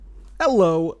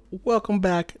Hello, welcome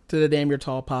back to the Damn You're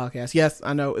Tall podcast. Yes,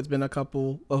 I know it's been a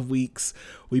couple of weeks.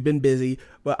 We've been busy,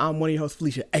 but I'm one of your hosts,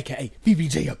 Felicia, aka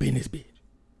BBJ up in this bitch.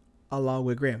 Along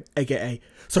with Graham, aka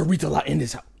Sarita La in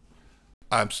this house.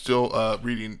 I'm still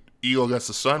reading Eagle Against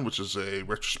the Sun, which is a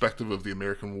retrospective of the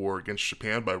American War Against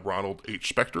Japan by Ronald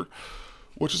H. Spector,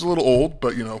 which is a little old,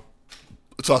 but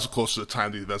it's also close to the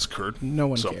time the events occurred. No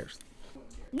one cares.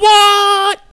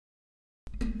 What?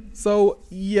 So,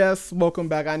 yes, welcome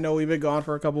back. I know we've been gone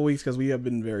for a couple weeks because we have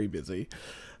been very busy.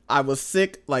 I was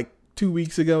sick like 2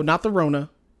 weeks ago. Not the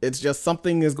Rona. It's just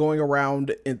something is going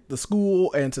around in the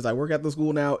school. And since I work at the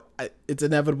school now, it's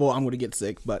inevitable I'm going to get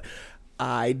sick. But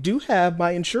I do have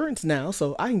my insurance now,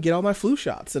 so I can get all my flu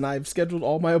shots. And I've scheduled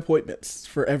all my appointments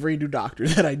for every new doctor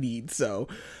that I need. So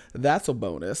that's a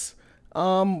bonus.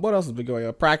 What else has been going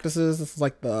on? Practices. This is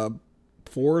like the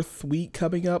 4th week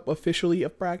coming up officially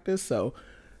of practice. So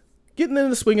getting in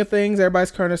the swing of things,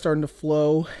 everybody's kind of starting to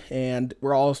flow, and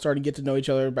we're all starting to get to know each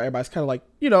other. But everybody's kind of like,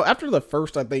 after the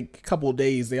first, I think, couple of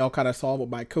days, they all kind of saw what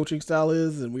my coaching style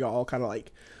is, and we all kind of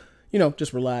like,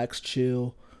 just relax,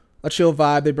 chill, a chill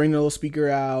vibe. They bring the little speaker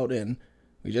out, and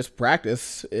we just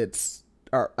practice.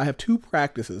 I have 2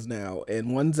 practices now,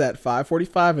 and one's at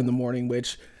 5:45 in the morning,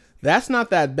 which that's not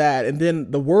that bad. And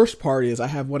then the worst part is I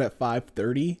have one at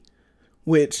 5:30,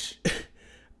 which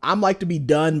I'm like to be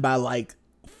done by like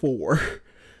 4.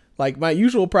 Like my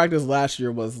usual practice last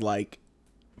year was like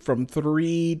from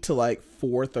 3 to like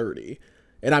 4:30,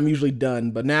 and I'm usually done.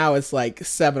 But now it's like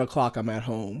 7 o'clock. I'm at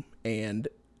home, and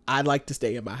I'd like to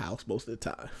stay in my house most of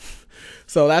the time.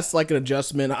 So that's like an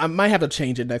adjustment. I might have to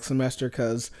change it next semester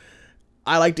because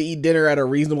I like to eat dinner at a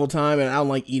reasonable time, and I don't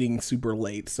like eating super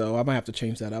late. So I might have to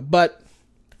change that up. But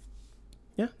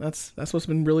yeah, that's what's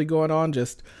been really going on.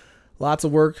 Just lots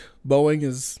of work. Boeing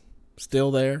is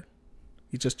still there.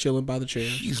 He's just chilling by the chair.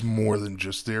 He's more than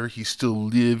just there. He's still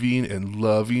living and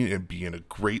loving and being a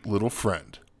great little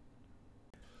friend.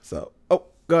 So,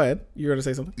 go ahead. You were going to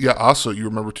say something? Yeah, also, you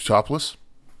remember Tutopolis?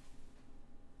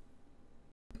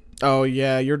 Oh,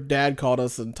 yeah. Your dad called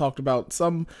us and talked about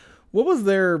what was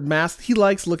their He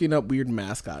likes looking up weird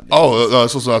mascot names. Oh,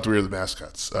 it's also not the weird of the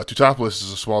mascots. Tutopolis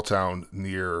is a small town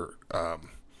near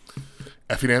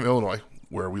Effingham, Illinois,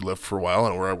 where we lived for a while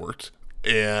and where I worked.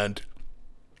 And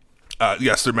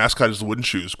yes, their mascot is the wooden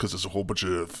shoes because there's a whole bunch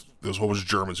of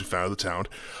Germans who founded the town.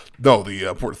 No, the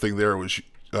important thing there was,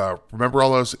 remember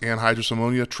all those anhydrous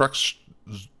ammonia trucks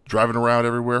driving around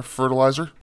everywhere for fertilizer?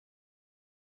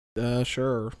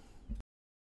 Sure.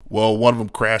 Well, one of them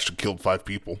crashed and killed 5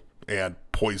 people and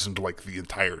poisoned like the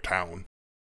entire town.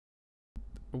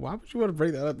 Why would you want to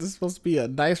bring that up? This is supposed to be a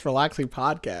nice, relaxing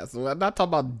podcast. I'm not talking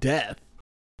about death.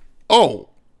 Oh,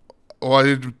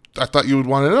 well, I thought you would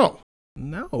want to know.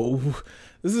 No,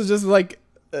 this is just like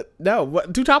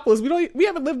Tutopolis. We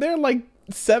haven't lived there in like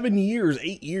 7 years,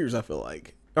 8 years. I feel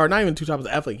like, or not even Tutopolis,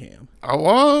 Effingham.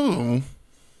 Oh.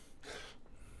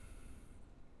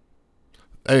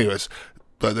 Anyways,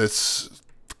 but it's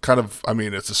kind of,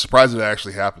 it's a surprise that it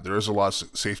actually happened. There is a lot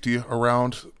of safety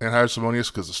around anhydrous ammonia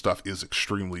because the stuff is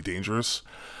extremely dangerous.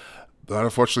 But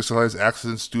unfortunately, sometimes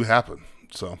accidents do happen.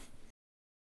 So.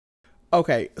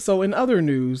 Okay, so in other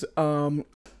news,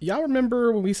 y'all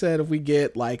remember when we said if we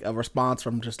get like a response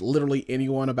from just literally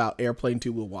anyone about Airplane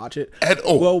 2, we'll watch it?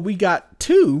 Well, we got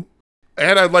 2.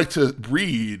 And I'd like to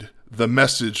read the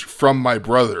message from my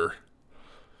brother,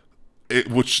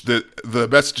 which the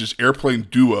message is Airplane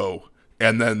Duo,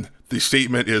 and then the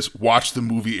statement is watch the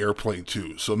movie Airplane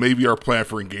 2. So maybe our plan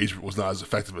for engagement was not as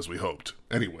effective as we hoped.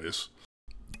 Anyways.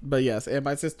 But yes, and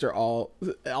my sister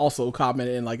also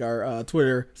commented in like our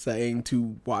Twitter saying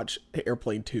to watch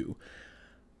Airplane 2.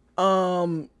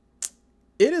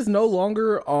 It is no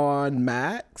longer on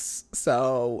Max,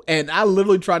 and I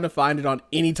literally tried to find it on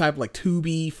any type of like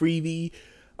Tubi, Freevee,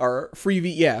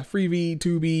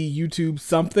 Tubi, YouTube,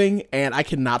 something, and I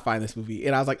cannot find this movie.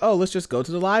 And I was like, let's just go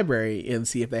to the library and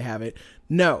see if they have it.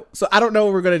 No, so I don't know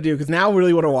what we're gonna do because now I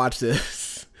really want to watch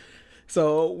this.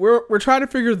 So we're trying to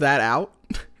figure that out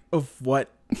of what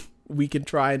we can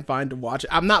try and find to watch it.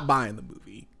 I'm not buying the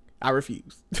movie. I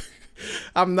refuse.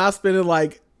 I'm not spending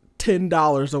like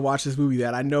 $10 to watch this movie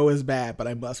that I know is bad, but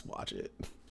I must watch it.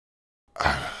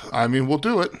 We'll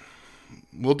do it.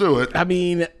 We'll do it.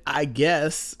 I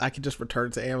guess I could just return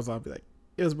it to Amazon and be like,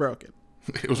 it was broken.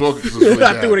 It was broken because it was really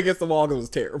I bad. threw it against the wall because it was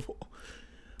terrible.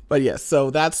 But yes, so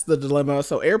that's the dilemma.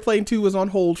 So Airplane 2 is on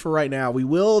hold for right now. We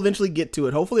will eventually get to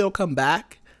it. Hopefully it'll come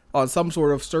back on some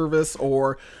sort of service,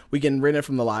 or we can rent it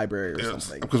from the library or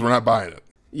something. Because we're not buying it.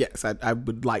 Yes, I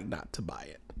would like not to buy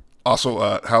it.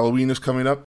 Also, Halloween is coming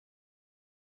up.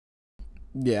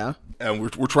 Yeah. And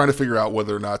we're trying to figure out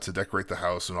whether or not to decorate the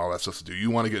house and all that stuff to do. You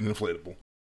want to get an inflatable?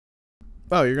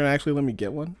 Oh, you're gonna actually let me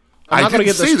get one? I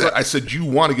didn't say that. I said you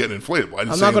want to get an inflatable.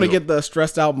 I'm not going to get the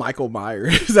stressed out Michael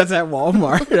Myers that's at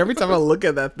Walmart. Every time I look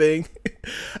at that thing,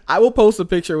 I will post a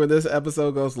picture when this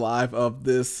episode goes live of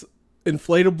this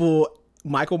inflatable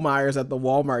Michael Myers at the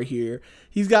Walmart here.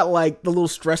 He's got like the little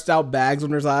stressed out bags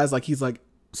under his eyes. Like he's like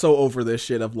so over this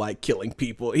shit of like killing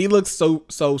people. He looks so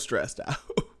stressed out.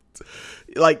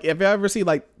 Like if you ever see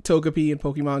like Togepi in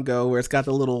Pokemon Go where it's got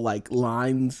the little like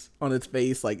lines on its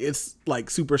face, like it's like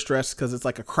super stressed because it's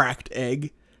like a cracked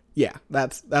egg. Yeah,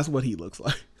 that's what he looks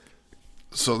like.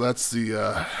 So that's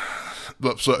the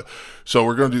so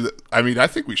we're gonna do that. I mean, I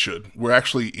think we should. We're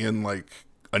actually in like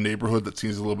a neighborhood that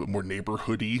seems a little bit more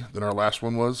neighborhoody than our last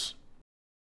one was.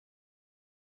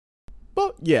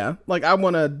 But yeah, like I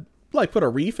want to like put a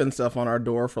wreath and stuff on our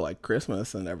door for like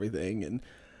Christmas and everything. And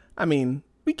I mean,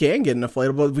 we can get an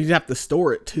inflatable, but we'd have to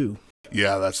store it too.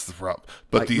 Yeah, that's the problem.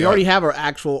 But like, we already have our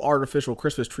actual artificial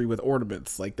Christmas tree with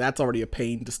ornaments. Like that's already a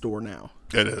pain to store now.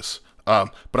 It is.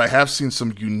 But I have seen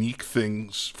some unique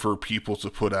things for people to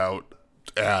put out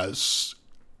as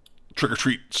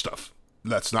trick-or-treat stuff.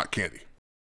 That's not candy.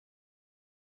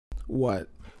 What?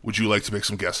 Would you like to make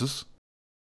some guesses?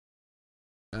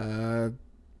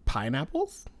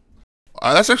 Pineapples?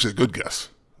 That's actually a good guess.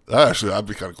 Actually, I'd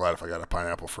be kind of glad if I got a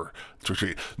pineapple for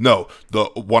trick-or-treat. No, the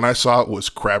one I saw was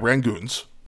crab rangoons.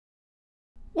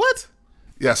 What?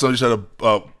 Yeah, somebody just had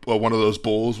a one of those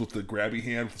bowls with the grabby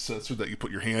hand with the sensor that you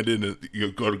put your hand in and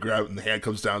you go to grab it and the hand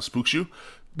comes down and spooks you.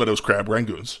 But it was crab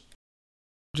rangoons.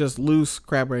 Just loose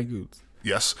crab rangoons.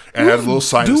 Yes, and it had a little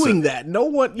sign doing that. No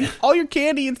one, all your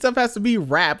candy and stuff has to be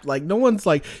wrapped. Like no one's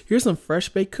like, here's some fresh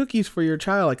baked cookies for your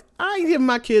child. Like I ain't giving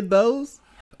my kid those.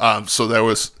 So there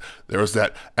was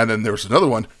that, and then there was another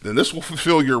one. Then this will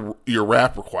fulfill your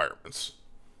wrap requirements,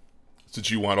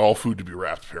 since you want all food to be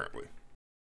wrapped. Apparently,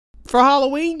 for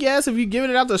Halloween, yes. If you're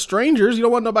giving it out to strangers, you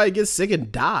don't want nobody to get sick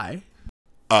and die.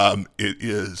 It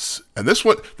is, and this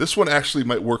one actually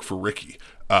might work for Ricky.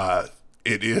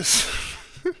 It is.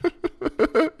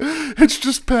 It's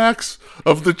just packs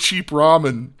of the cheap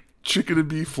ramen, chicken and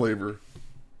beef flavor.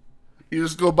 You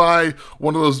just go buy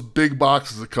one of those big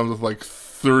boxes that comes with like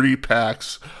 30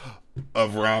 packs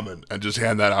of ramen and just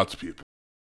hand that out to people.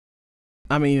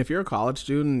 I mean, if you're a college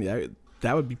student, yeah,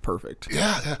 that would be perfect.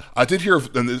 Yeah. I did hear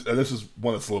of, and this is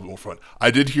one that's a little bit more fun.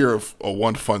 I did hear of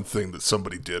one fun thing that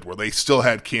somebody did where they still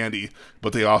had candy,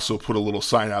 but they also put a little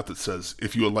sign out that says,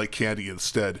 if you would like candy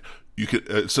instead, you could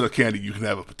instead of candy, you can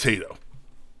have a potato.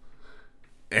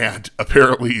 And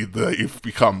apparently, they've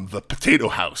become the potato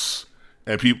house.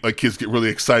 And people, like kids, get really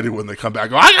excited when they come back.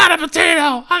 And go, I got a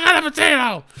potato! I got a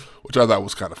potato! Which I thought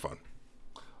was kind of fun.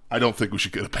 I don't think we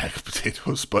should get a bag of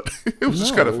potatoes, but it was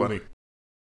just kind of funny.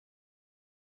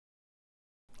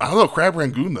 I don't know, crab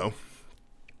rangoon though.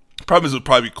 Problem is, it'll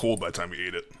probably be cold by the time you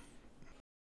ate it.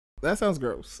 That sounds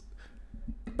gross.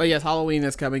 But yes, Halloween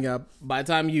is coming up. By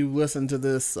the time you listen to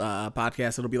this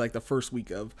podcast, it'll be like the first week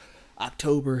of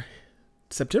October.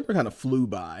 September kind of flew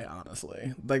by,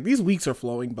 honestly. Like these weeks are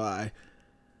flowing by.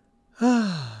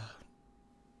 Yeah,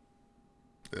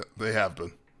 they have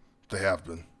been. They have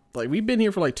been. Like we've been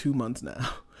here for like 2 months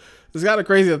now. It's kind of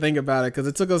crazy to think about it because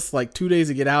it took us like 2 days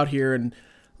to get out here, and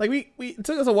like it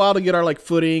took us a while to get our like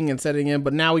footing and setting in,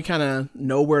 but now we kind of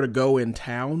know where to go in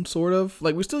town, sort of.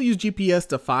 Like we still use GPS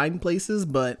to find places,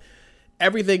 but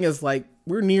everything is like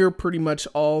we're near pretty much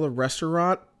all the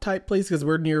restaurant type places because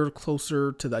we're near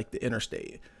closer to like the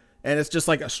interstate, and it's just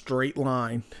like a straight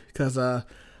line because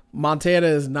Montana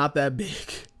is not that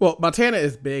big. Well, Montana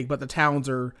is big, but the towns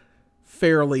are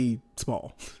fairly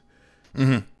small.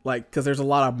 Mm-hmm. Like because there's a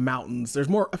lot of mountains. There's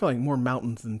more. I feel like more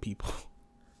mountains than people.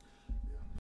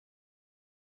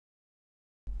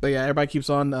 But yeah, everybody keeps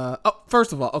on.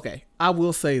 First of all, okay, I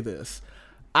will say this.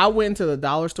 I went to the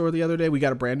dollar store the other day. We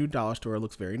got a brand new dollar store. It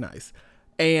looks very nice.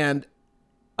 And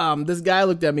this guy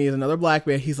looked at me as another black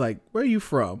man. He's like, "Where are you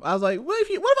from?" I was like, what if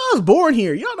I was born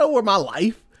here? You don't know where my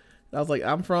life. And I was like,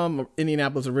 "I'm from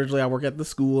Indianapolis originally. I work at the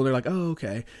school." And they're like, "Oh,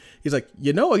 okay." He's like,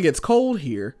 "You know it gets cold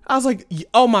here." I was like,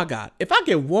 "Oh my God. If I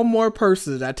get one more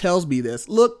person that tells me this,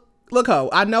 look, ho,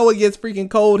 I know it gets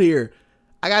freaking cold here.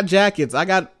 I got jackets. I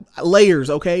got layers,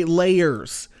 okay?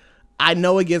 Layers. I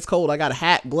know it gets cold. I got a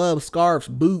hat, gloves, scarves,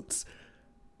 boots.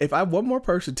 If one more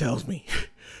person tells me,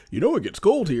 you know it gets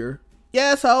cold here.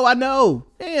 Yes, ho, I know.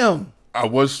 Damn." I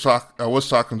was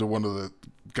talking to one of the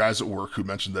guys at work who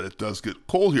mentioned that it does get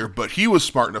cold here, but he was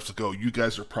smart enough to go, you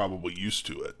guys are probably used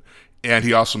to it. And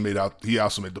he also made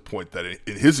the point that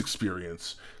in his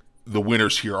experience, the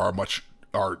winters here are much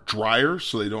are drier,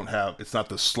 so they don't have, it's not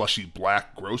the slushy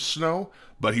black gross snow.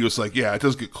 But he was like, yeah, it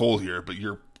does get cold here, but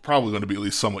you're probably going to be at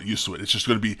least somewhat used to it. It's just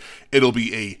going to be, it'll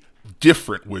be a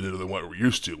different winter than what we're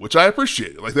used to, which I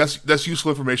appreciate. Like that's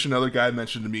useful information. Another guy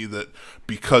mentioned to me that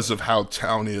because of how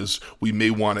town is, we may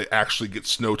want to actually get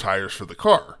snow tires for the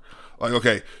car. Like,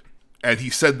 okay. And he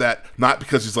said that not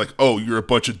because he's like, oh, you're a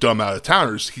bunch of dumb out of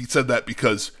towners. He said that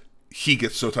because he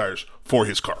gets snow tires for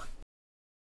his car.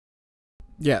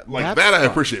 Yeah, like that I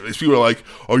appreciate. These people are like,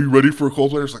 are you ready for a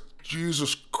cold winter? It's like,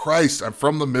 Jesus Christ, I'm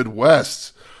from the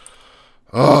Midwest.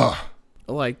 Ugh.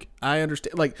 Like, I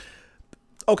understand. Like,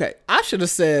 okay, I should have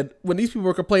said when these people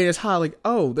were complaining it's hot, like,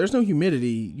 oh, there's no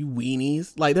humidity, you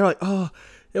weenies. Like, they're like, oh,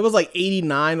 it was like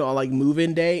 89 on like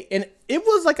move-in day, and it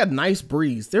was like a nice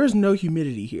breeze. There's no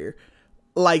humidity here.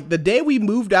 Like, the day we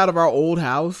moved out of our old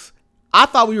house, I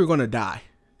thought we were going to die.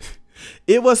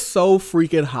 It was so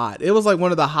freaking hot. It was like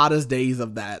one of the hottest days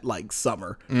of that like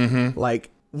summer. Mm-hmm. Like,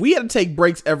 we had to take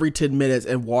breaks every 10 minutes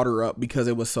and water up because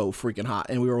it was so freaking hot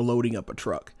and we were loading up a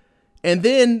truck. And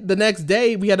then the next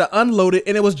day we had to unload it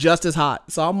and it was just as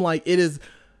hot. So I'm like, it is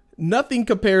nothing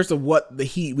compares to what the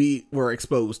heat we were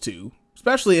exposed to,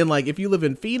 especially in like, if you live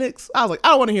in Phoenix. I was like, I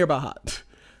don't want to hear about hot.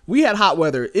 We had hot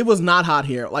weather. It was not hot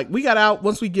here. Like, we got out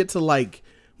once we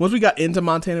got into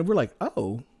Montana, we're like,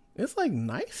 oh, it's like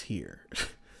nice here.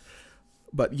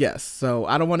 But yes, so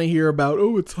I don't want to hear about,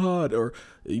 oh, it's hot, or,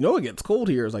 you know, it gets cold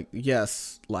here. It's like,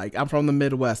 yes, like, I'm from the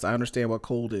Midwest. I understand what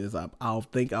cold is. I'll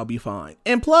think I'll be fine.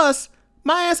 And plus,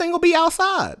 my ass ain't gonna be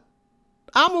outside.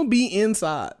 I'm gonna be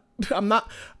inside. I'm not,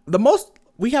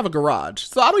 we have a garage,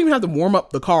 so I don't even have to warm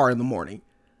up the car in the morning.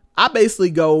 I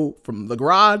basically go from the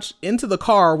garage into the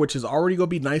car, which is already gonna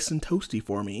be nice and toasty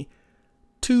for me,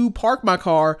 to park my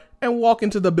car and walk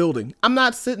into the building. I'm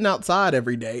not sitting outside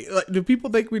every day. Like, do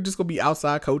people think we're just gonna be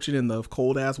outside coaching in the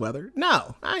cold ass weather?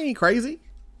 No, I ain't crazy.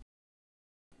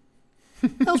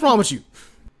 What's wrong with you?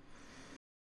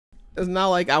 It's not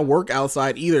like I work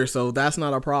outside either, so that's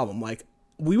not a problem. Like,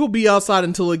 we will be outside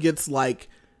until it gets like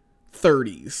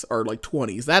 30s or like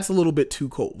 20s. That's a little bit too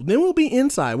cold. Then we'll be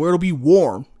inside where it'll be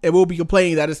warm and we'll be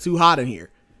complaining that it's too hot in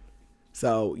here.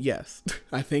 So yes,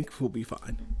 I think we'll be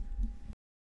fine.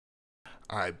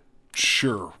 I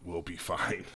sure will be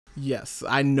fine. Yes,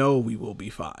 I know we will be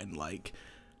fine. Like,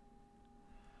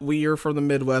 we are from the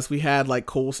Midwest. We had like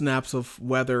cold snaps of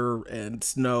weather and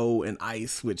snow and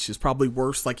ice, which is probably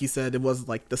worse. Like you said, it was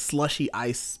like the slushy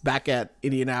ice back at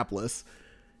Indianapolis.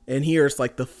 And here it's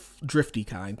like the drifty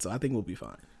kind. So I think we'll be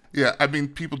fine. Yeah, I mean,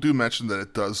 people do mention that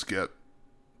it does get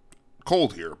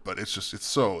cold here, but it's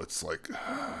like...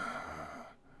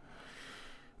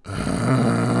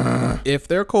 If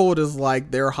their cold is like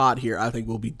they're hot here, I think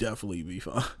we'll definitely be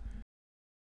fine.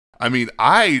 I mean,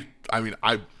 I'm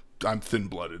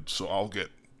thin-blooded, so I'll get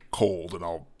cold and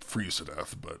I'll freeze to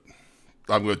death, but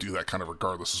I'm going to do that kind of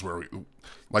regardless. Is where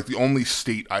like the only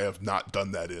state I have not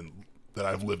done that in that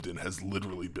I've lived in has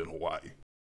literally been Hawaii.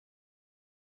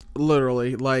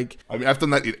 Literally, like, I mean, I've done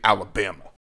that in Alabama.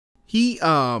 He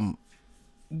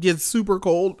gets super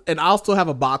cold, and I'll still have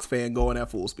a box fan going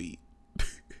at full speed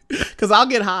because I'll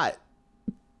get hot.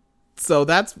 So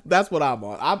that's what I'm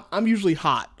on. I'm usually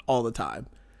hot all the time.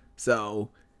 So,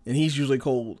 and he's usually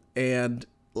cold. And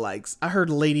like, I heard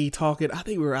a lady talking. I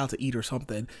think we were out to eat or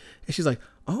something, and she's like,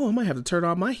 "Oh, I might have to turn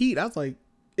on my heat." I was like,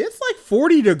 "It's like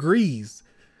 40 degrees."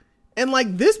 And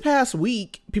like this past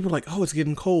week, people are like, "Oh, it's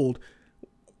getting cold."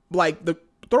 Like the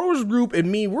throwers group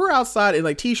and me, we're outside in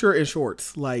like t-shirt and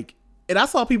shorts. Like, and I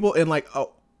saw people in like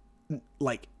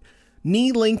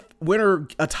knee length winter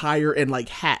attire and like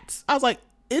hats. I was like,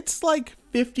 it's like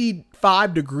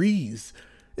 55 degrees.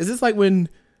 Is this like when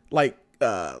like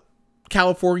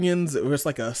Californians, it was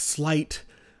like a slight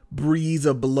breeze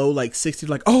of below like 60,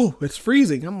 like, oh, it's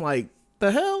freezing. I'm like,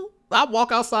 the hell? I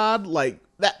walk outside, like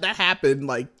that happened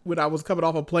like when I was coming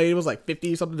off a plane. It was like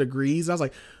 50 something degrees. I was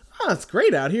like, oh, it's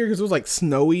great out here because it was like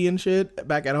snowy and shit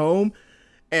back at home.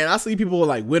 And I see people with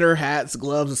like winter hats,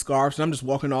 gloves, and scarves, and I'm just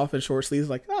walking off in short sleeves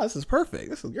like, oh, this is perfect.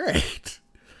 This is great.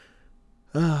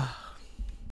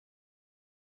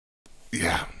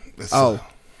 Yeah. It's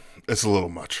a little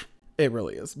much. It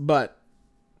really is. But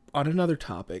on another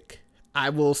topic,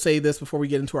 I will say this before we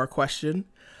get into our question.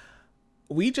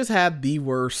 We just had the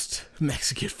worst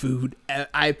Mexican food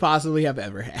I possibly have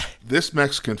ever had. This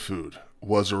Mexican food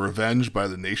was a revenge by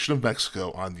the nation of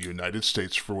Mexico on the United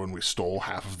States for when we stole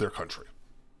half of their country.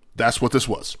 That's what this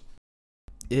was.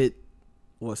 It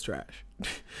was trash.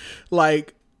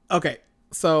 Like, okay,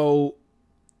 so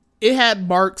it had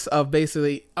marks of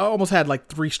basically, I almost had like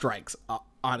 3 strikes,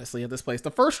 honestly, at this place.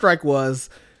 The first strike was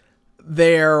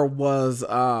there was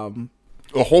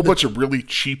a whole bunch of really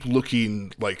cheap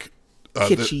looking, like,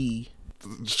 Kitschy.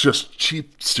 just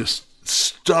cheap, just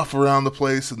stuff around the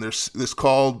place. And there's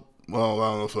called, well,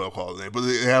 I don't know if I'll call it a name, but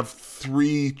they have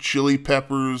 3 chili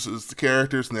peppers as the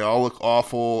characters, and they all look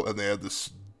awful. And they have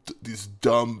these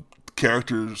dumb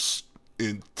characters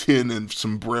in tin and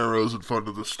sombreros in front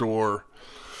of the store.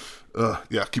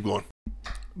 Yeah, keep going.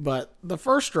 But the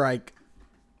first strike.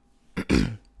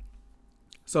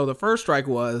 So the first strike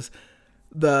was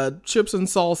the chips and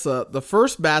salsa. The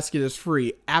first basket is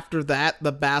free. After that,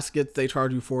 the baskets, they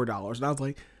charge you $4. And I was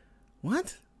like,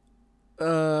 what?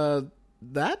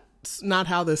 That's not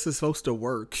how this is supposed to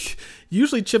work.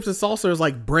 Usually chips and salsa is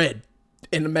like bread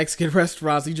in the Mexican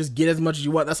restaurants. You just get as much as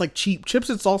you want. That's like cheap. Chips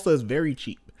and salsa is very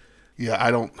cheap.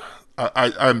 Yeah,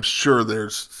 I'm sure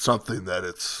there's something that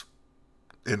it's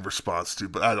in response to,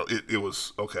 but I don't. It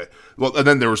was okay. Well, and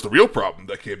then there was the real problem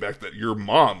that came back that your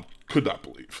mom could not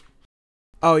believe.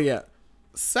 Oh yeah.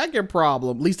 Second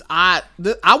problem. At least I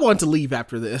wanted to leave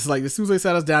after this. Like as soon as they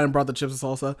sat us down and brought the chips and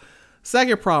salsa.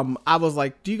 Second problem. I was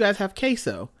like, "Do you guys have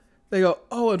queso?" They go,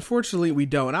 "Oh, unfortunately, we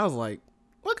don't." And I was like,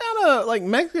 "What kind of like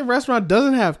Mexican restaurant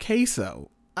doesn't have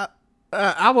queso?"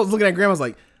 I was looking at Grandma's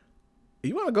like,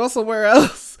 "You want to go somewhere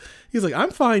else?" He's like,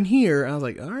 "I'm fine here." I was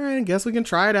like, all right, I guess we can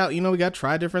try it out. You know, we got to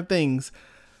try different things.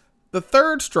 The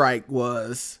third strike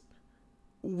was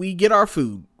we get our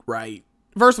food, right?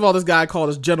 First of all, this guy called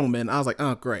us gentlemen. I was like,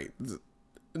 oh, great.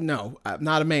 No, I'm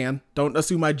not a man. Don't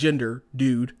assume my gender,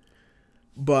 dude.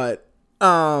 But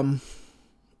the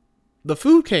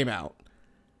food came out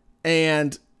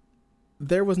and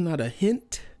there was not a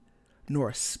hint nor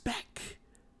a speck,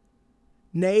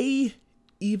 nay,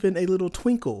 even a little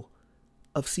twinkle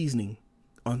of seasoning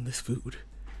on this food.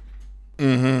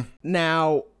 Mm-hmm.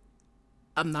 Now,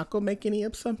 I'm not going to make any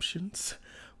assumptions,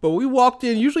 but we walked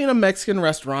in, usually in a Mexican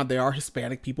restaurant, there are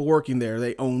Hispanic people working there.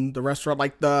 They own the restaurant.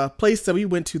 Like the place that we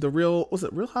went to, was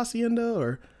it Real Hacienda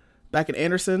or back in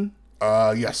Anderson?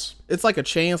 Yes. It's like a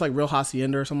chain. It's like Real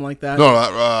Hacienda or something like that. No,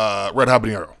 Red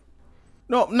Habanero.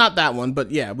 No, not that one,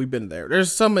 but yeah, we've been there.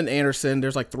 There's some in Anderson.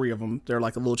 There's like 3 of them. They're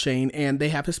like a little chain, and they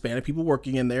have Hispanic people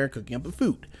working in there cooking up the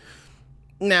food.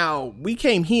 Now, we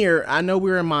came here. I know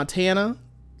we were in Montana,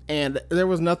 and there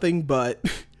was nothing but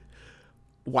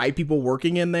white people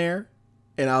working in there.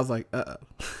 And I was like, uh-oh.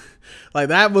 Like,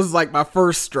 that was like my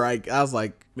first strike. I was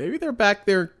like, maybe they're back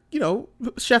there, you know,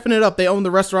 chefing it up. They own the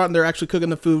restaurant, and they're actually cooking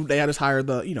the food. They had us hire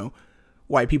the, you know,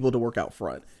 white people to work out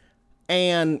front.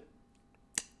 And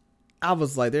I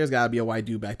was like, there's got to be a white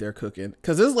dude back there cooking.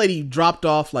 Because this lady dropped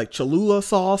off like Cholula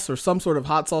sauce or some sort of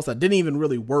hot sauce that didn't even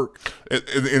really work.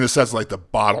 In a sense, like the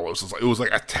bottle, it was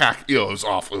like attack. It was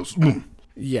awful. It was,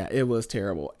 Yeah, it was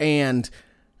terrible. And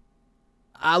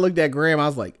I looked at Graham. I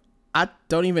was like, I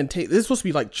don't even take this. Is supposed to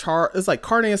be like it's like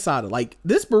carne asada. Like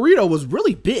this burrito was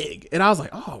really big. And I was like,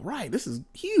 oh, right. This is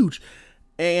huge.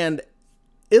 And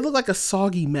it looked like a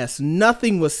soggy mess.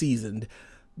 Nothing was seasoned.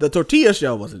 The tortilla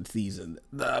shell wasn't seasoned.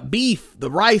 The beef,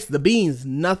 the rice, the beans,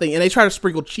 nothing. And they try to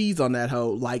sprinkle cheese on that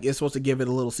hoe like it's supposed to give it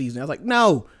a little seasoning. I was like,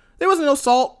 no, there wasn't no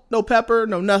salt, no pepper,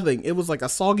 no nothing. It was like a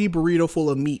soggy burrito full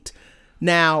of meat.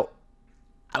 Now,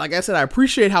 like I said, I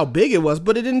appreciate how big it was,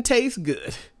 but it didn't taste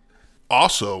good.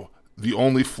 Also, the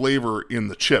only flavor in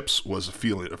the chips was a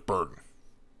feeling of burn.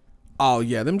 Oh,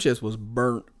 yeah, them chips was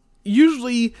burnt.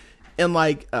 Usually in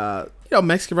like,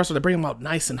 Mexican restaurants, they bring them out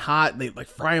nice and hot. They like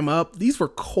fry them up. These were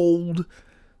cold,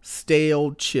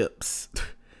 stale chips.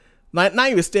 Not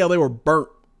even stale, they were burnt.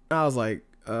 I was like,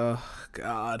 oh,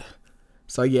 God.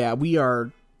 So, yeah, we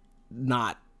are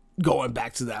not going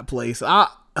back to that place.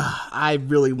 I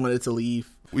really wanted to leave.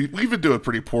 We've been doing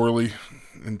pretty poorly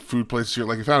in food places here.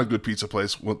 Like, we found a good pizza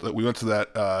place. We went to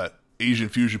that Asian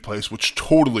fusion place, which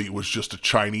totally was just a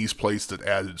Chinese place that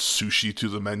added sushi to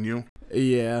the menu.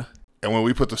 Yeah. And when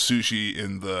we put the sushi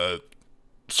in the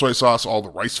soy sauce, all the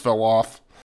rice fell off.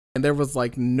 And there was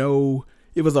like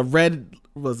it was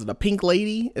a pink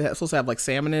lady? It was supposed to have like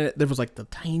salmon in it. There was like the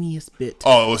tiniest bit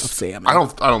of salmon. I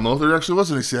don't know if there actually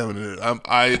was any salmon in it.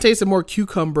 I tasted more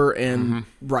cucumber and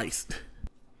rice.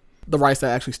 The rice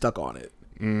that actually stuck on it.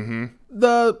 Mm-hmm.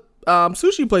 The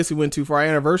sushi place we went to for our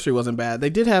anniversary wasn't bad.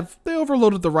 They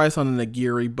overloaded the rice on a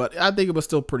nigiri, but I think it was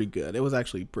still pretty good. It was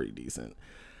actually pretty decent.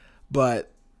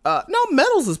 But no,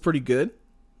 Metals is pretty good.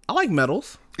 I like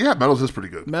Metals. Yeah, Metals is pretty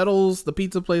good. Metals, the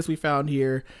pizza place we found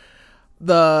here.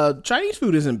 The Chinese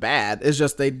food isn't bad. It's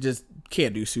just they just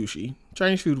can't do sushi.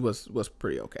 Chinese food was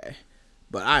pretty okay.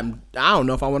 But I don't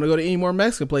know if I want to go to any more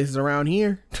Mexican places around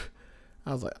here.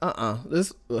 I was like,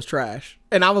 this was trash.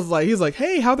 And he's like,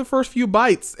 hey, how are the first few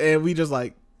bites? And we just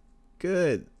like,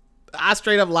 good. I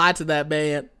straight up lied to that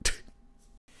man.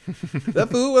 That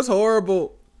food was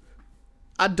horrible.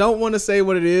 I don't want to say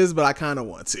what it is, but I kind of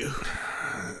want to.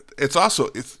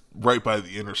 It's right by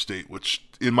the interstate, which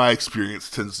in my experience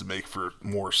tends to make for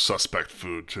more suspect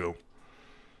food too.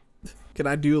 Can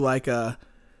I do like a,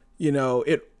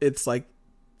 it's like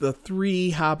the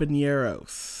 3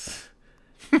 habaneros.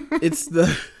 It's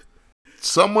the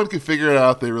someone can figure it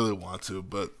out if they really want to,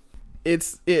 but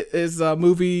it is a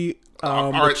movie.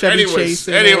 All right. Chevy Chase.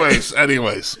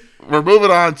 Anyways, we're moving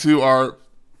on to our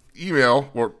email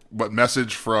or what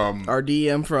message from our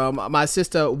DM from my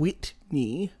sister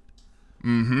Whitney.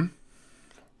 Mm-hmm.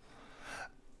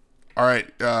 All right.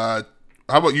 How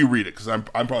about you read it? Because I'm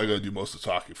probably going to do most of the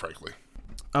talking, frankly.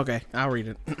 Okay, I'll read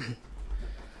it.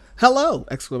 Hello!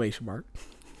 Exclamation mark.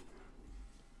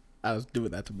 I was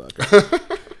doing that to Buck.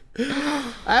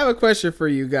 I have a question for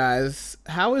you guys.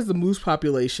 How is the moose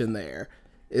population there?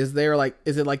 Is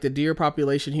it like the deer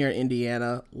population here in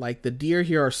Indiana? Like, the deer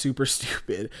here are super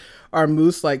stupid. Are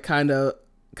moose like kind of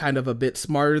a bit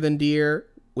smarter than deer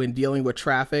when dealing with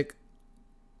traffic?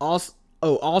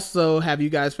 Also, have you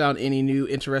guys found any new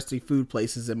interesting food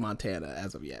places in Montana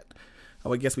as of yet?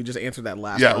 Oh, I guess we just answered that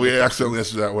last. Yeah, we accidentally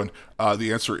answered that one.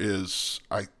 The answer is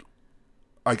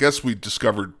I guess we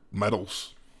discovered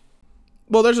metals.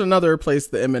 Well, there's another place,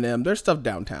 the M&M. There's stuff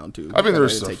downtown too. I mean,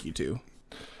 there's stuff. Take you to.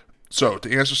 So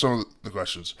to answer some of the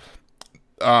questions,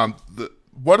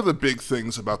 one of the big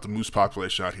things about the moose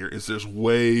population out here is there's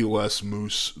way less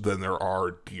moose than there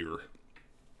are deer.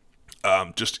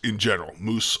 Just in general,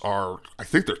 moose I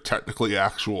think they're technically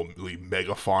actually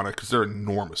megafaunic because they're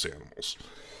enormous animals.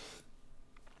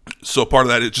 So part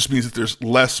of that, it just means that there's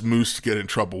less moose to get in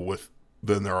trouble with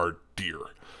than there are deer.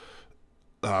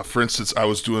 For instance, I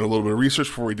was doing a little bit of research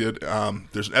before we did.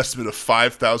 There's an estimate of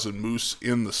 5,000 moose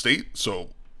in the state, so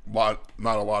not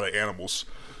a lot of animals.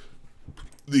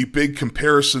 The big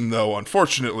comparison, though,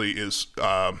 unfortunately, is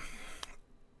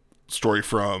story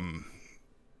from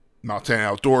Montana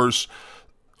Outdoors.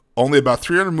 Only about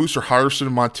 300 moose are harvested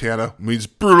in Montana, means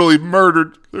brutally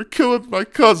murdered. They're killing my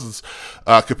cousins.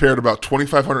 Compared to about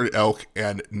 2,500 elk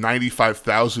and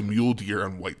 95,000 mule deer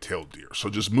and white-tailed deer. So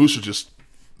just moose are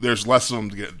there's less of them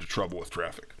to get into trouble with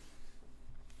traffic.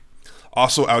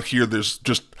 Also out here, there's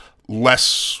just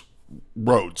less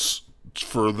roads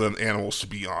for the animals to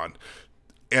be on.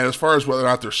 And as far as whether or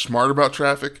not they're smart about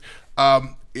traffic,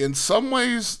 in some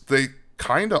ways they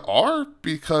kind of are,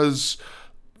 because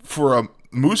for a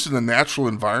moose in a natural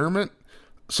environment,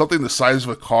 something the size of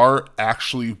a car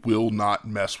actually will not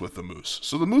mess with the moose.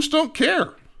 So the moose don't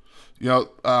care.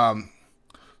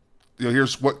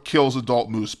 Here's what kills adult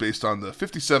moose based on the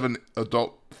 57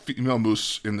 adult female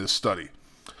moose in this study.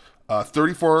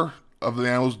 34 of the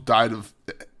animals died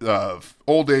of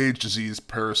old age, disease,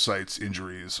 parasites,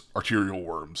 injuries, arterial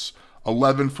worms.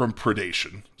 11 from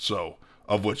predation, so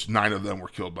of which 9 of them were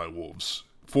killed by wolves.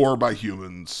 4 by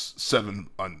humans, 7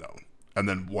 unknown, and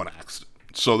then 1 accident.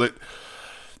 So that,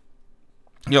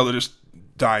 they're just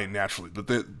dying naturally.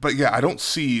 But yeah, I don't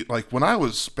see, like, when I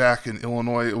was back in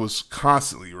Illinois, you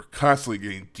were constantly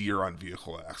getting deer on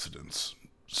vehicle accidents.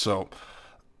 So,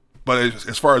 but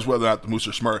as far as whether or not the moose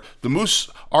are smart, the moose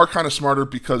are kind of smarter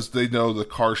because they know the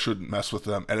car shouldn't mess with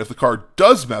them. And if the car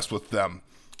does mess with them,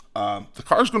 the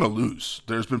car's going to lose.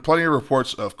 There's been plenty of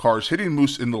reports of cars hitting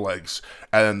moose in the legs,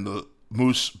 and the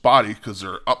moose body, because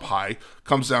they're up high,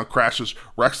 comes down, crashes,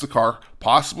 wrecks the car,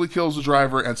 possibly kills the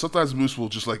driver, and sometimes the moose will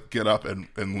just get up and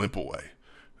limp away.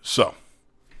 So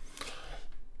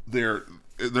they're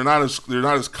not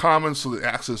as common, so the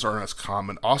accidents aren't as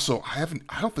common. Also, I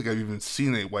don't think I've even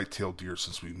seen a white-tailed deer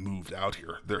since we moved out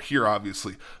here. They're here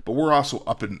obviously, but we're also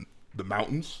up in the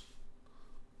mountains,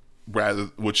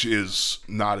 which is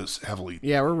not as heavily.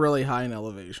 Yeah, we're really high in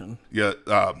elevation. Yeah,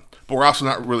 but we're also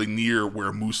not really near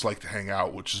where moose like to hang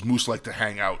out, which is moose like to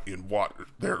hang out in water.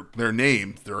 Their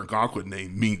name, their Algonquin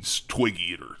name, means twig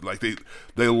eater. Like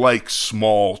they like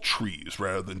small trees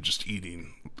rather than just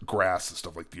eating grass and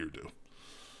stuff like deer do.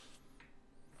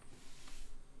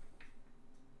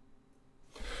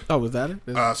 Oh, was that it?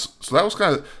 So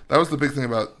that was the big thing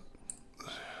about.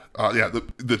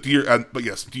 The deer, but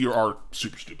yes, deer are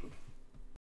super stupid.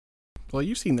 Well,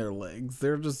 you've seen their legs;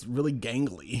 they're just really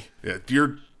gangly. Yeah,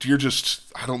 deer just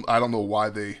I don't know why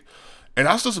they. It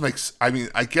also doesn't make. I mean,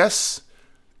 I guess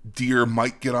deer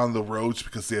might get on the roads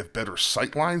because they have better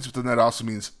sight lines, but then that also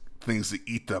means things that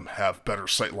eat them have better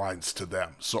sight lines to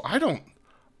them. So I don't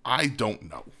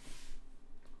know.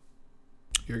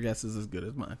 Your guess is as good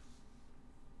as mine.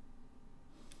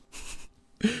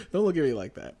 Don't look at me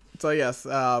like that. So yes,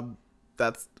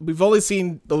 we've only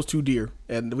seen those 2 deer,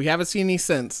 and we haven't seen any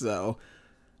since. So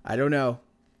I don't know.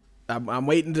 I'm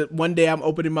waiting to one day. I'm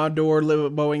opening my door,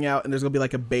 going out, and there's gonna be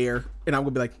like a bear, and I'm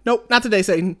gonna be like, nope, not today,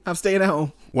 Satan. I'm staying at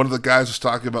home. One of the guys was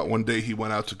talking about one day he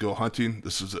went out to go hunting.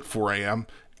 This is at 4 a.m.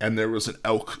 and there was an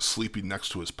elk sleeping next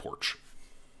to his porch.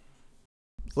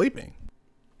 Sleeping.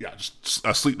 Yeah, just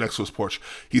asleep next to his porch.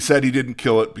 He said he didn't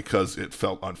kill it because it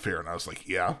felt unfair, and I was like,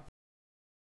 yeah.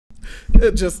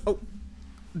 It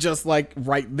just like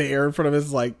right there in front of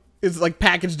his it's like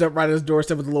packaged up right at his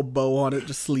doorstep with a little bow on it,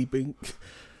 just sleeping.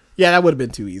 Yeah, that would have been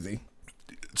too easy.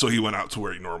 So he went out to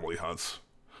where he normally hunts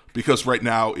because right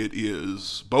now it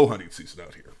is bow hunting season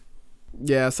out here.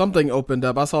 Yeah, something opened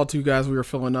up. I saw two guys we were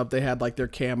filling up. They had like their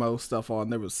camo stuff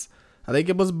on. I think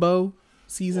it was bow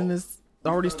season is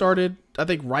already started. I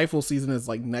think rifle season is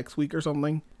like next week or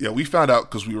something. Yeah, we found out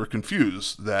because we were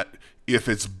confused that if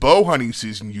it's bow hunting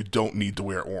season, you don't need to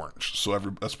wear orange. So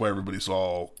that's why everybody's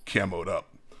all camoed up.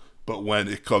 But when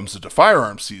it comes to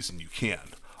firearms season, you can.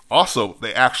 Also,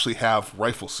 they actually have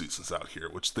rifle seasons out here,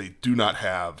 which they do not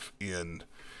have in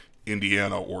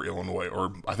Indiana or Illinois,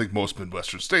 or I think most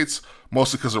Midwestern states,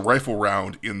 mostly because a rifle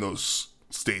round in those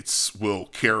states will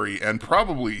carry and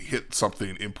probably hit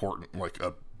something important like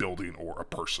a building or a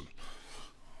person.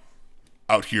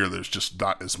 Out here, there's just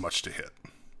not as much to hit.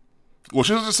 Which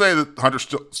isn't to say that hunters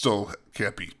still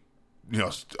can't be,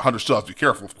 hunters still have to be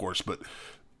careful, of course, but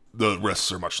the risks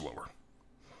are much lower.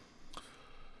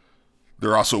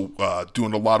 They're also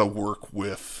doing a lot of work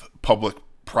with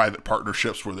public-private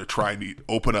partnerships where they're trying to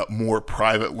open up more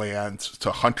private land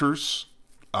to hunters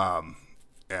and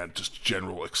just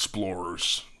general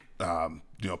explorers,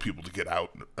 people to get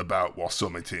out and about while still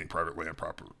maintaining private land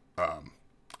proper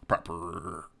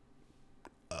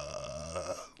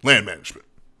land management.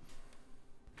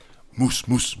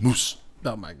 Moose.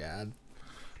 Oh my God.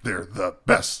 They're the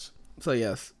best. So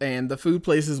yes, and the food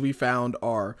places we found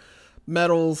are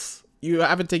Metals. I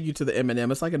haven't taken you to the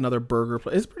M&M. It's like another burger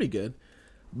place. It's pretty good.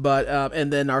 But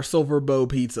and then our Silver Bow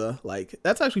Pizza, like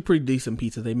that's actually pretty decent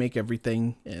pizza. They make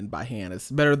everything and by hand. It's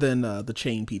better than the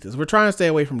chain pizzas. We're trying to stay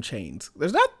away from chains.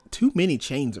 There's not too many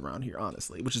chains around here,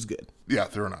 honestly, which is good. Yeah,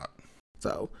 they're not.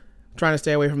 So trying to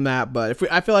stay away from that. But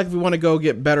I feel like if we want to go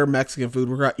get better Mexican food,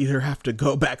 we're gonna either have to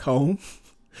go back home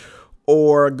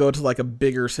or go to like a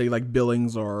bigger city like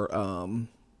Billings or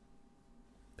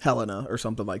Helena or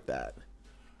something like that.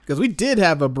 Because we did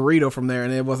have a burrito from there,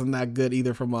 and it wasn't that good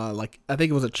either. From I think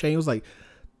it was a chain. It was like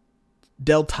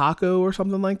Del Taco or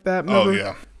something like that. Remember? Oh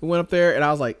yeah. We went up there, and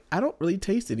I was like, I don't really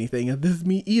taste anything of this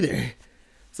meat either.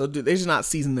 So they just not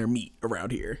season their meat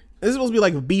around here. This is supposed to be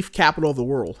like the beef capital of the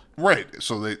world, right?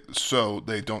 So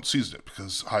they don't season it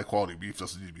because high quality beef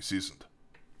doesn't need to be seasoned.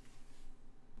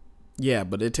 Yeah,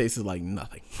 but it tasted like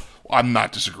nothing. Well, I'm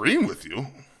not disagreeing with you.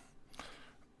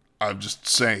 I'm just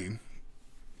saying.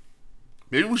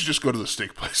 Maybe we should just go to the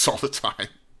steak place all the time.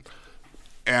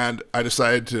 And I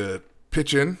decided to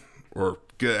pitch in, or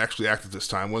get actually active this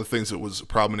time. One of the things that was a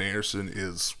problem in Anderson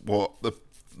is, well, the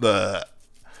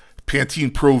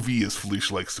Pantene Pro V, as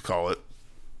Felicia likes to call it,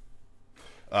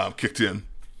 kicked in.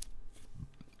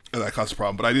 And that caused a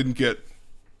problem. But I didn't get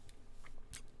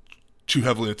too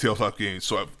heavily into tabletop games,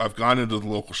 so I've gone into the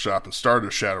local shop and started a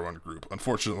Shadowrun group.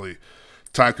 Unfortunately,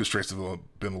 time constraints have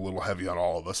been a little heavy on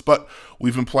all of us, but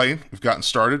we've been playing. We've gotten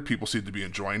started. People seem to be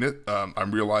enjoying it.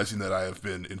 I'm realizing that I have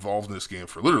been involved in this game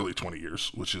for literally 20 years,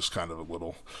 which is kind of a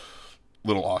little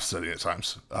offsetting at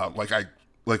times.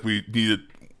 We needed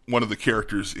one of the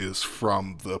characters is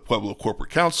from the Pueblo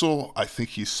Corporate Council. I think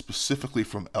he's specifically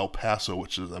from El Paso,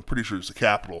 which is, I'm pretty sure is the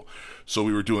capital. So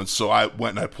I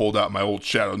went and I pulled out my old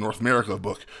Shadow North America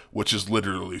book, which is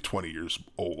literally 20 years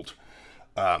old.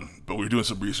 But we were doing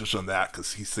some research on that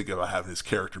because he's thinking about having his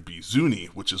character be Zuni,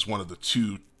 which is one of the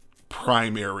two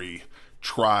primary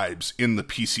tribes in the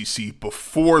PCC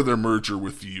before their merger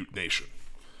with the Ute Nation.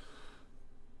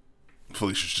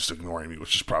 Felicia's just ignoring me,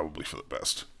 which is probably for the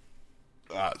best.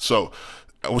 Which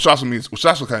also kind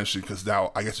of interesting because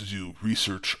now I get to do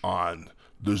research on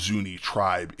the Zuni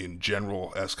tribe in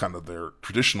general as kind of their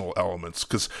traditional elements,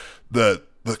 because the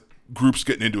group's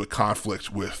getting into a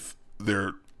conflict with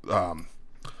their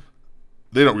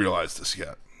they don't realize this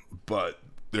yet, but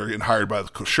they're getting hired by the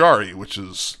Koshari, which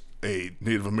is a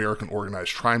Native American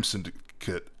organized crime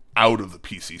syndicate out of the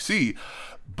PCC,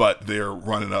 but they're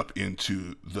running up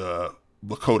into the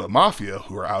Lakota Mafia,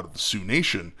 who are out of the Sioux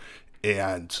Nation.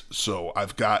 And so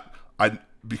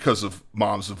because of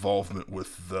Mom's involvement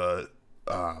with the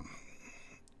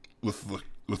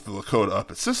Lakota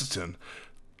up at Sisseton,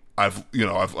 I've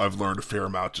learned a fair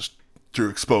amount just through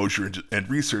exposure and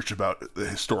research about the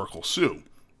historical Sioux,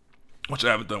 which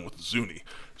I haven't done with the Zuni.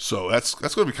 So that's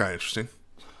going to be kind of interesting.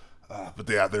 But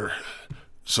yeah,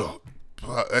 so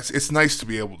it's nice to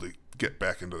be able to get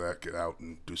back into that, get out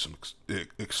and do some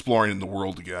exploring in the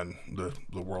world again,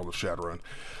 the world of Shadowrun.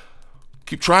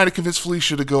 Keep trying to convince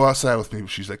Felicia to go outside with me, but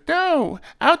she's like, no,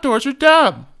 outdoors are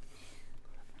dumb.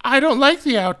 I don't like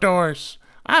the outdoors.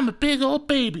 I'm a big old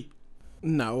baby.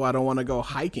 No, I don't want to go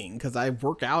hiking because I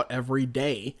work out every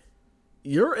day.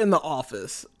 You're in the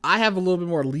office. I have a little bit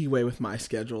more leeway with my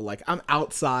schedule. Like, I'm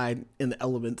outside in the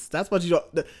elements. That's what you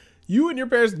don't... You and your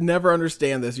parents never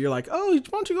understand this. You're like, oh, why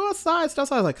don't you go outside? Sit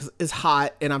outside. Like, 'cause it's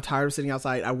hot and I'm tired of sitting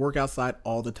outside. I work outside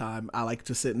all the time. I like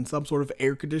to sit in some sort of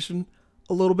air condition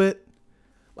a little bit.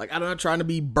 Like, I'm not trying to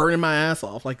be burning my ass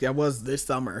off like I was this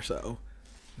summer. So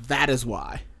that is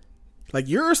why. Like,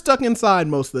 you're stuck inside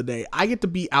most of the day. I get to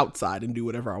be outside and do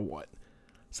whatever I want.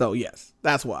 So, yes,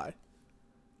 that's why.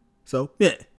 So,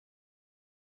 yeah.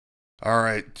 All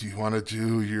right. Do you want to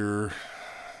do your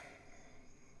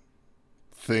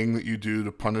thing that you do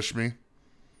to punish me?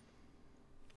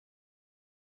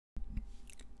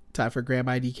 Time for Grab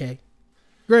IDK.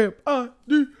 Grab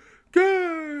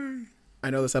IDK. I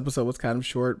know this episode was kind of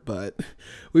short, but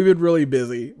we've been really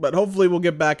busy. But hopefully we'll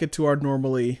get back into our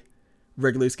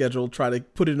regularly scheduled, try to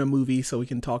put in a movie so we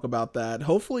can talk about that.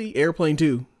 Hopefully Airplane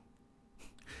 2.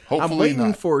 Hopefully I'm waiting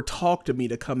not. for Talk to Me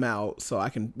to come out so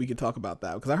we can talk about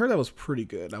that because I heard that was pretty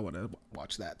good. I want to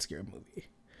watch that scary movie.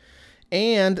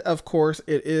 And of course,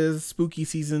 it is spooky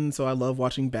season, so I love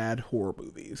watching bad horror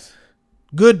movies.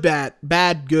 Good,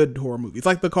 good horror movies.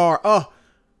 Like The Car. Oh,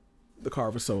 The Car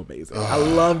was so amazing. I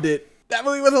loved it. That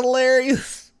movie was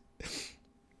hilarious.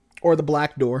 Or The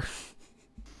Black Door.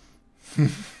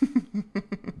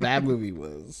 That movie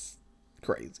was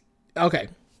crazy. Okay.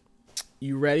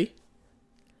 You ready?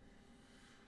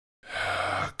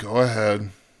 Go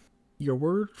ahead. Your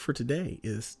word for today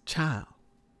is child.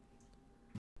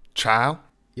 Child?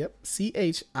 Yep.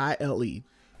 CHILE.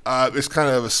 It's kind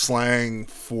of a slang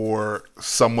for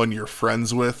someone you're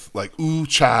friends with. Like, ooh,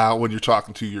 child, when you're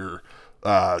talking to your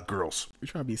girls. You're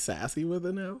trying to be sassy with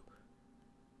it now?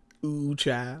 Ooh,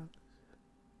 child.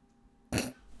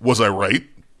 Was I right?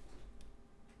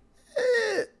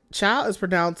 Child is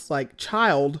pronounced like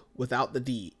child without the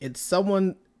D. It's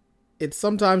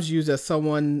sometimes used as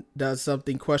someone does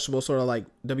something questionable, sort of like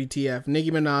WTF. Nicki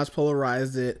Minaj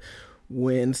polarized it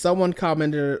when someone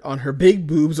commented on her big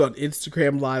boobs on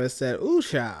Instagram Live and said, ooh,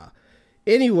 child.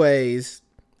 Anyways,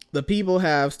 the people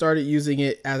have started using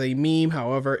it as a meme.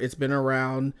 However, it's been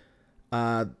around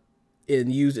and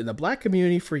used in the black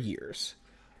community for years.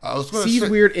 I was going See to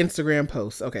say... weird Instagram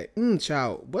posts. Okay,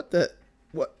 child, what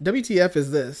WTF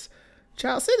is this?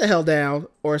 Child, sit the hell down,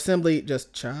 or simply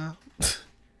just child.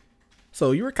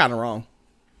 So you were kind of wrong.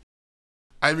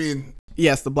 I mean...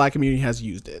 Yes, the black community has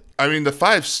used it. I mean, the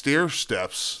 5 stair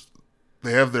steps,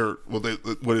 they have their... Well,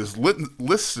 what is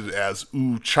listed as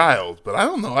ooh, child, but I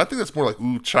don't know. I think that's more like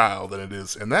ooh, child than it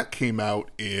is. And that came out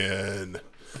in...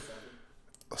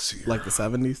 Let's see here. Like the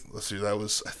 70s? Let's see, that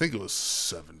was... I think it was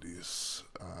 70s.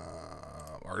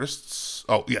 Artists?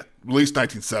 Oh, yeah. Released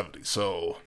 1970,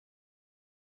 so...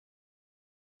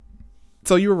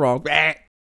 So you were wrong.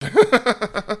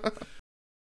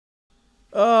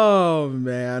 Oh,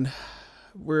 man.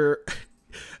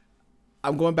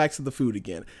 I'm going back to the food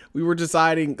again. We were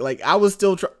deciding, like, I was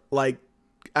still,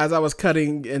 as I was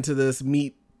cutting into this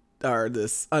meat, or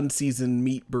this unseasoned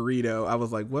meat burrito, I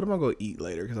was like, what am I going to eat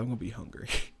later? Because I'm going to be hungry.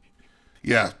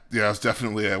 Yeah, it's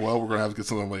definitely, well, we're going to have to get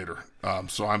something later.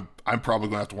 So I'm probably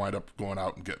going to have to wind up going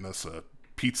out and getting us a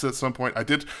pizza at some point.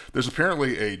 There's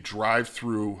apparently a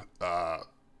drive-through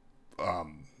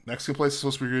Mexican place that's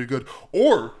supposed to be really good.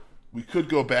 Or we could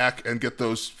go back and get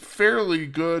those fairly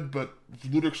good but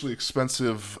ludicrously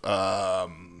expensive...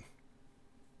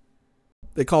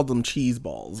 They called them cheese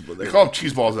balls. But they call them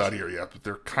cheese balls out here, yeah. But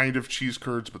they're kind of cheese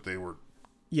curds, but they were...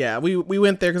 Yeah, we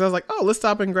went there because I was like, oh, let's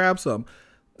stop and grab some.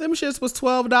 Them shits was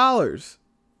 $12.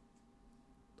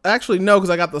 Actually, no, because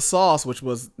I got the sauce, which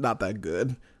was not that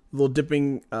good. Little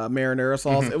dipping marinara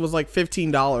sauce. Mm-hmm. It was like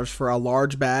 $15 for a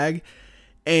large bag.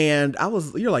 And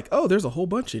you're like, oh, there's a whole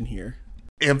bunch in here.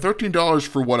 And $13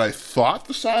 for what I thought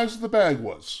the size of the bag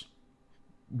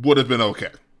would have been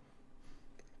okay.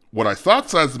 What I thought the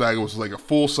size of the bag was like a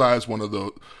full size one of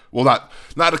those. Well,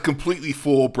 not a completely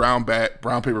full brown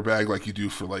paper bag like you do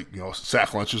for, like,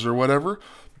 sack lunches or whatever.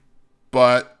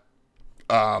 But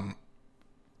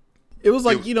it was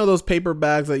like, those paper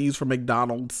bags that you use for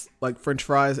McDonald's, like French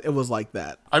fries. It was like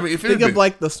that. I mean, think of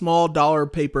like the small dollar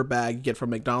paper bag you get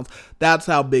from McDonald's. That's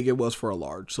how big it was for a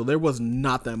large. So there was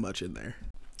not that much in there.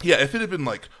 Yeah, if it had been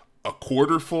like a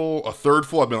quarter full, a third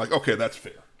full, I'd been like, okay, that's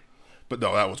fair. But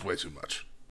no, that was way too much.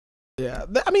 Yeah,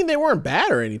 I mean, they weren't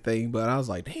bad or anything, but I was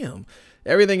like, damn,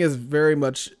 everything is very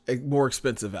much more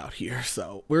expensive out here.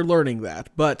 So we're learning that.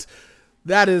 But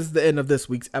that is the end of this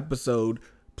week's episode.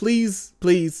 Please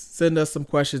send us some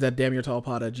questions at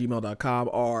damnyourtallpod@gmail.com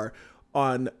or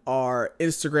on our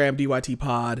Instagram,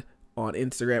 DYTpod on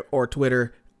Instagram or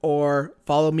Twitter, or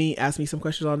follow me, ask me some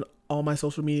questions on all my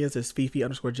social medias. It's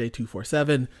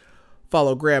Fifi_J247.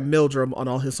 Follow Graham Mildrum on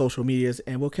all his social medias,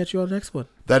 and we'll catch you on the next one.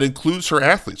 That includes her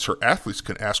athletes. Her athletes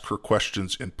can ask her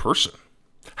questions in person.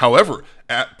 However,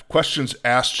 questions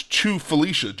asked to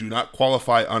Felicia do not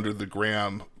qualify under the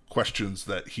Graham questions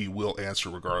that he will answer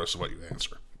regardless of what you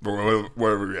answer, or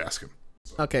whatever you ask him.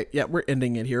 Okay, yeah, we're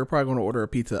ending it here. We're probably going to order a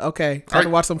pizza. Okay, time to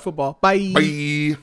watch some football. Bye. Bye.